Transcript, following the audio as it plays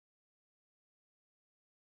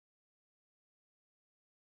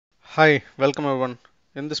Hi, welcome everyone.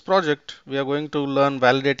 In this project, we are going to learn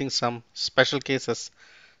validating some special cases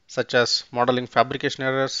such as modeling fabrication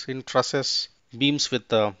errors in trusses, beams with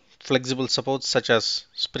flexible supports such as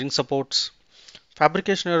spring supports.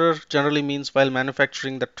 Fabrication error generally means while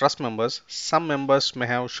manufacturing the truss members, some members may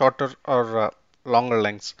have shorter or longer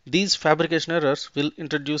lengths. These fabrication errors will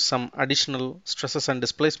introduce some additional stresses and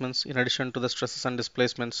displacements in addition to the stresses and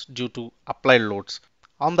displacements due to applied loads.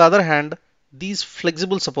 On the other hand, these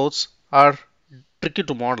flexible supports are tricky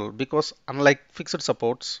to model because unlike fixed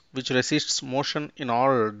supports which resists motion in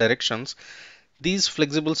all directions, these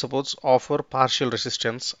flexible supports offer partial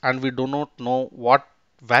resistance and we do not know what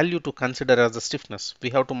value to consider as the stiffness. We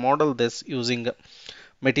have to model this using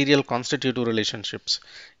material constitutive relationships.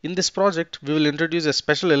 In this project, we will introduce a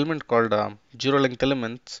special element called zero length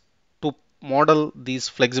elements to model these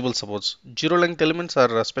flexible supports. Zero length elements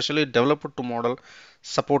are specially developed to model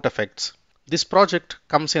support effects. This project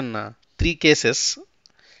comes in three cases.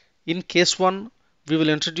 In case 1, we will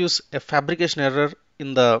introduce a fabrication error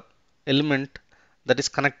in the element that is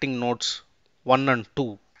connecting nodes 1 and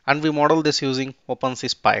 2 and we model this using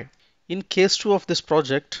OpenSeesPy. In case 2 of this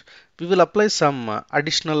project, we will apply some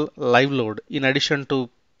additional live load in addition to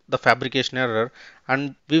the fabrication error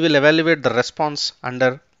and we will evaluate the response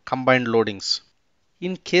under combined loadings.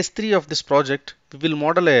 In case 3 of this project, we will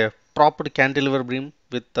model a propped cantilever beam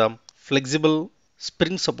with flexible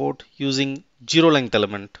spring support using zero length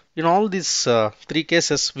element. In all these three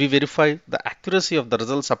cases, we verify the accuracy of the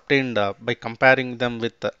results obtained by comparing them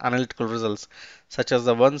with analytical results, such as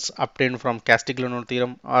the ones obtained from Castiglione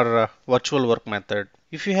theorem or virtual work method.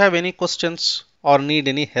 If you have any questions or need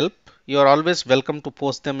any help, you are always welcome to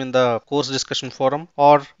post them in the course discussion forum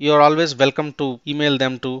or you are always welcome to email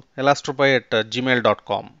them to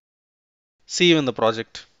elastropy@gmail.com. See you in the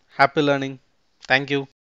project. Happy learning. Thank you.